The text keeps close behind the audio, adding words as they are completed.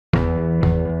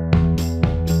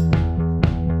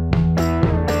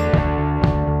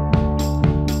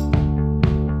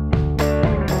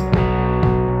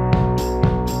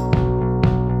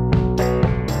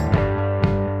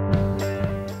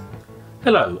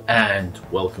Hello and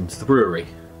welcome to the brewery.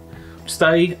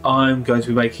 Today I'm going to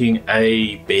be making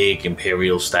a big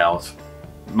Imperial Stout,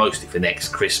 mostly for next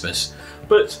Christmas.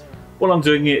 But while I'm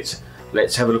doing it,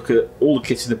 let's have a look at all the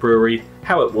kit in the brewery,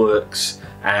 how it works,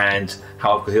 and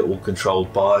how I've got it all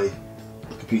controlled by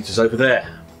the computers over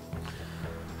there.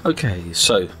 Okay,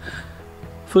 so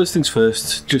first things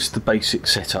first, just the basic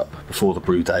setup before the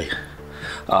brew day.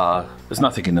 There's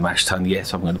nothing in the mash tun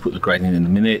yet. I'm going to put the grain in a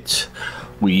minute.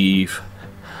 We've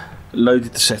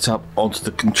loaded the setup onto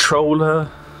the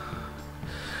controller.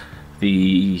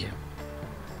 The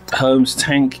Hermes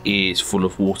tank is full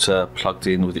of water plugged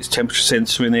in with its temperature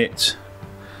sensor in it.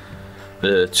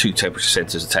 The two temperature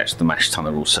sensors attached to the mash tun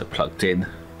are also plugged in.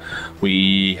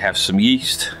 We have some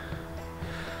yeast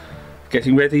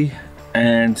getting ready,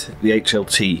 and the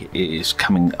HLT is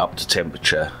coming up to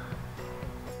temperature.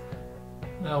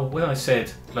 Now, when I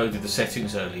said loaded the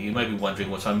settings earlier, you may be wondering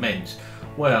what I meant.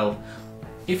 Well,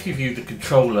 if you view the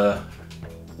controller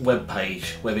web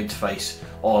interface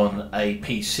on a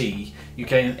PC, you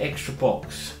gain an extra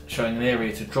box showing an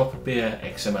area to drop a beer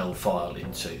XML file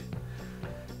into.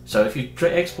 So if you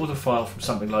export a file from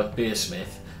something like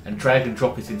Beersmith and drag and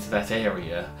drop it into that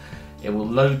area, it will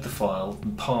load the file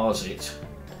and parse it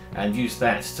and use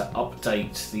that to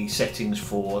update the settings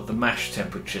for the mash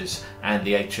temperatures and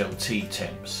the HLT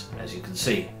temps, as you can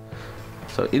see.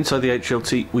 So inside the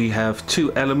HLT we have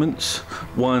two elements.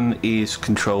 One is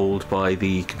controlled by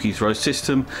the computerized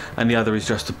system and the other is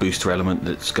just a booster element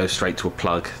that goes straight to a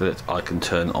plug that I can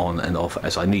turn on and off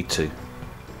as I need to.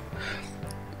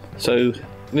 So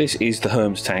this is the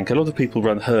Hermes tank. A lot of people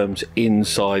run Hermes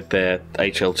inside their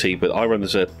HLT, but I run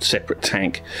as a separate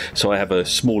tank, so I have a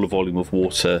smaller volume of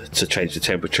water to change the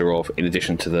temperature of in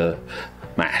addition to the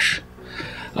mash.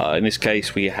 In this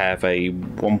case we have a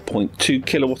 1.2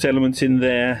 kilowatt element in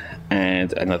there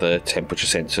and another temperature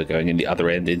sensor going in the other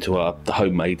end into the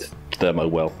homemade thermo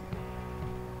well.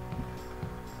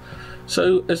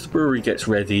 So as the brewery gets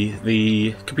ready,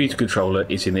 the computer controller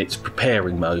is in its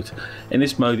preparing mode. In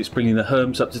this mode it's bringing the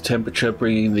Hermes up to temperature,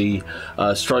 bringing the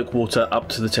strike water up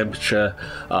to the temperature.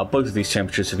 Both of these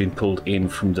temperatures have been pulled in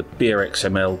from the beer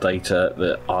XML data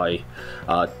that I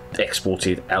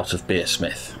exported out of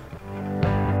Beersmith.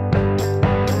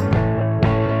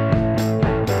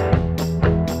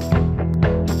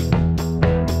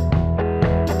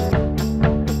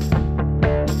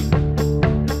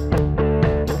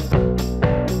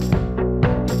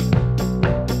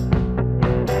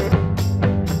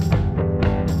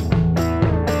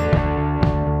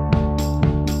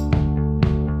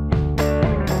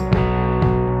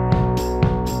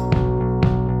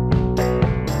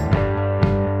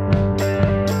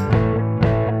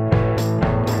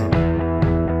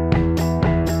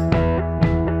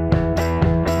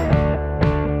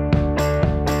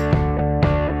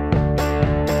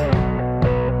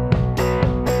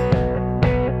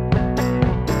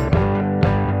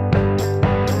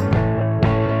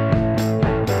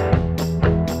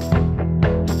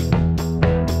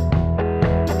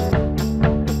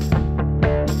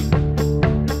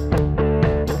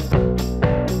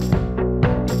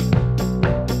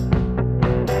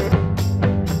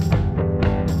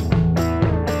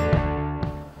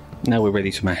 Now we're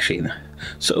ready to mash in.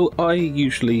 So I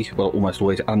usually, well, almost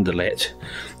always underlet.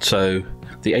 So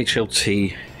the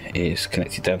HLT is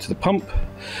connected down to the pump,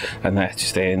 and that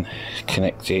is then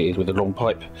connected with a long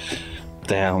pipe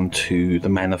down to the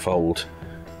manifold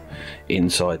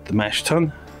inside the mash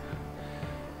tun.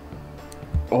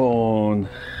 On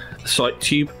the site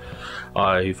tube,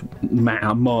 I've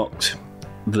marked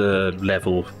the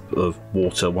level of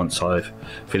water once I've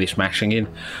finished mashing in.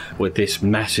 With this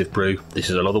massive brew,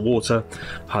 this is a lot of water.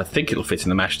 I think it'll fit in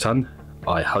the mash tun,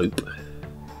 I hope.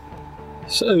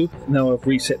 So now I've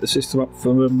reset the system up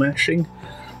for mashing.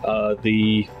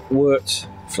 The wort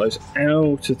flows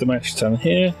out of the mash tun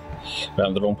here,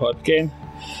 around the long pipe again,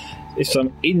 this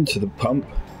time into the pump,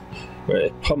 where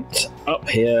it's pumped up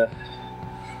here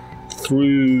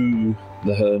through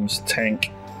the Hermes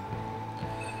tank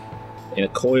in a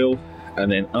coil,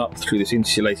 and then up through this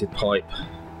insulated pipe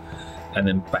and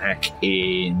then back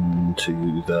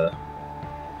into the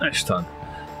mash tun.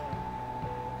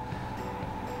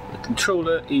 The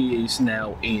controller is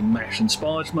now in mash and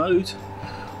sparge mode,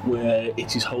 where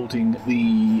it is holding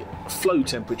the flow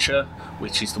temperature,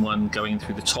 which is the one going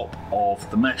through the top of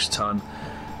the mash tun.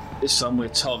 This time we're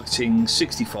targeting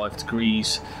 65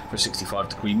 degrees for a 65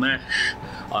 degree mash.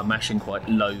 I'm mashing quite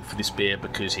low for this beer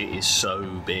because it is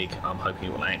so big. I'm hoping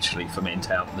it will actually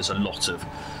ferment out. There's a lot of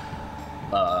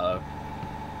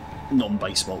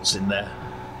non-base malts in there.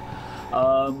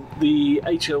 The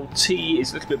HLT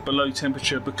is a little bit below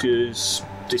temperature because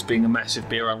this being a massive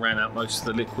beer, I ran out most of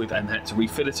the liquid and had to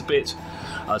refill it a bit.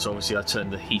 So obviously I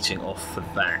turned the heating off for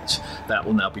that. That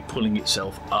will now be pulling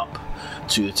itself up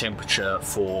to the temperature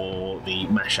for the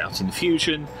mash out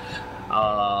infusion.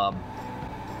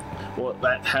 What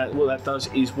that does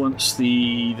is once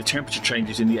the temperature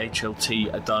changes in the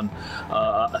HLT are done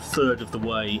a third of the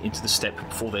way into the step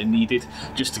before they're needed,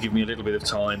 just to give me a little bit of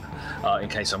time in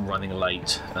case I'm running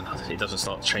late and it doesn't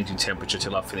start changing temperature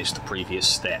till I've finished the previous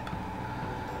step.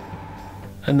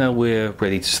 And now we're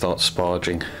ready to start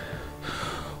sparging.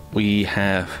 We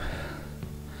have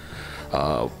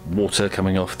water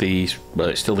coming off the, well,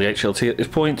 it's still the HLT at this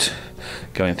point,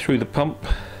 going through the pump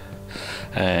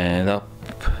and up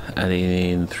and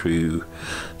in through the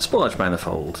sparge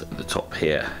manifold at the top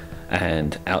here,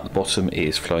 and out the bottom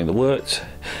is flowing the wort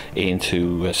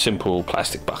into a simple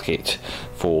plastic bucket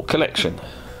for collection.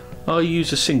 I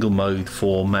use a single mode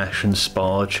for mash and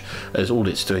sparge, as all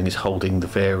it's doing is holding the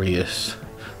various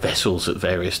vessels at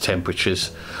various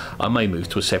temperatures. I may move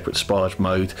to a separate sparge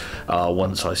mode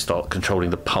once I start controlling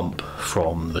the pump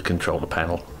from the controller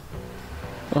panel.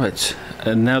 Right,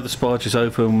 and now the sparge is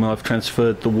over and I've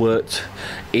transferred the wort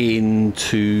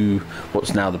into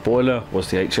what's now the boiler, was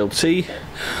the HLT.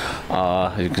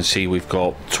 As you can see, we've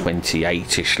got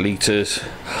 28-ish litres.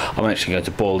 I'm actually going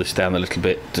to boil this down a little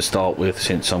bit to start with,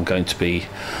 since I'm going to be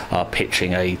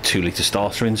pitching a 2-litre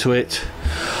starter into it.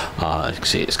 As you can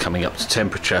see, it's coming up to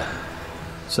temperature.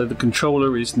 So the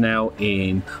controller is now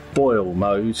in boil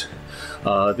mode.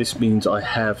 This means I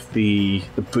have the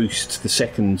boost, the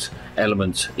second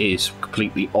element is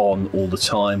completely on all the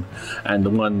time, and the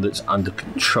one that's under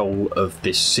control of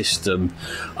this system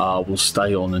will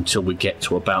stay on until we get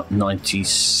to about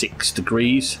 96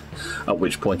 degrees, at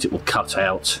which point it will cut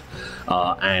out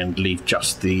and leave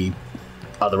just the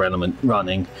other element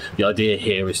running. The idea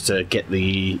here is to get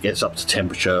us up to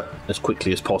temperature as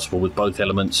quickly as possible with both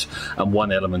elements, and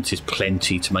one element is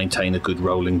plenty to maintain a good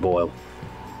rolling boil.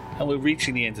 And we're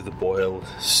reaching the end of the boil,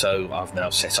 so I've now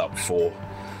set up for,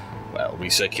 well,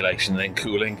 recirculation, then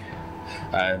cooling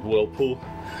and whirlpool.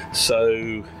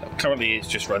 So currently it's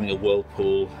just running a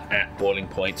whirlpool at boiling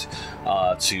point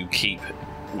to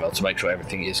make sure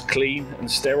everything is clean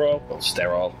and sterile,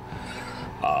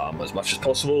 as much as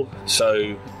possible.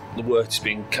 So the wort is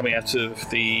coming out of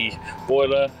the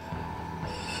boiler,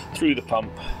 through the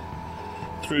pump,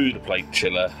 through the plate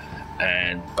chiller,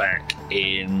 and back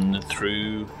in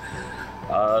through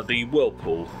the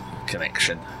whirlpool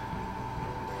connection.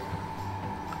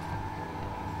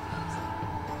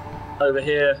 Over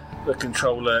here the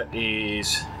controller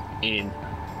is in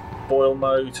boil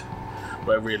mode,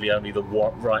 where really only the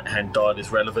right hand dial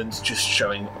is relevant, just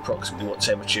showing approximately what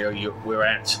temperature we're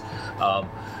at.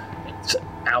 It's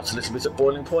out a little bit at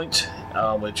boiling point.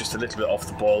 We're just a little bit off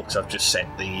the boil because I've just set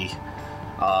the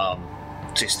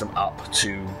system up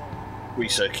to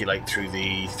recirculate through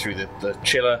the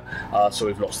chiller, so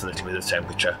we've lost a little bit of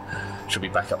temperature. Should be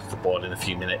back up to the boil in a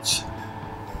few minutes.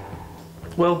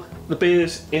 Well, the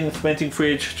beer's in the fermenting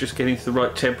fridge, just getting to the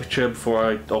right temperature before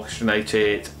I oxygenate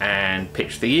it and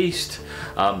pitch the yeast.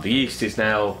 The yeast is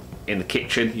now in the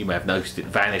kitchen. You may have noticed it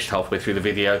vanished halfway through the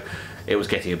video. It was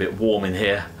getting a bit warm in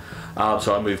here,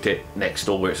 so I moved it next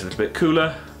door where it's a little bit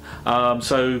cooler.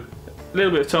 So a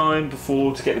little bit of time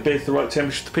to get the beer to the right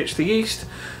temperature to pitch the yeast,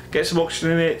 get some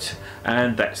oxygen in it,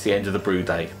 and that's the end of the brew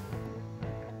day.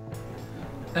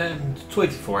 And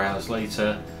 24 hours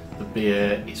later, the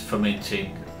beer is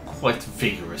fermenting quite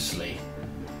vigorously.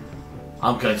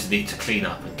 I'm going to need to clean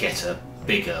up and get a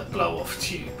bigger blow-off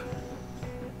tube.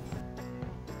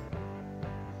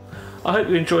 I hope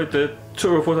you enjoyed the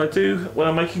tour of what I do when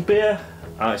I'm making beer,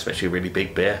 especially a really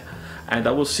big beer, and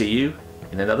I will see you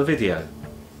in another video.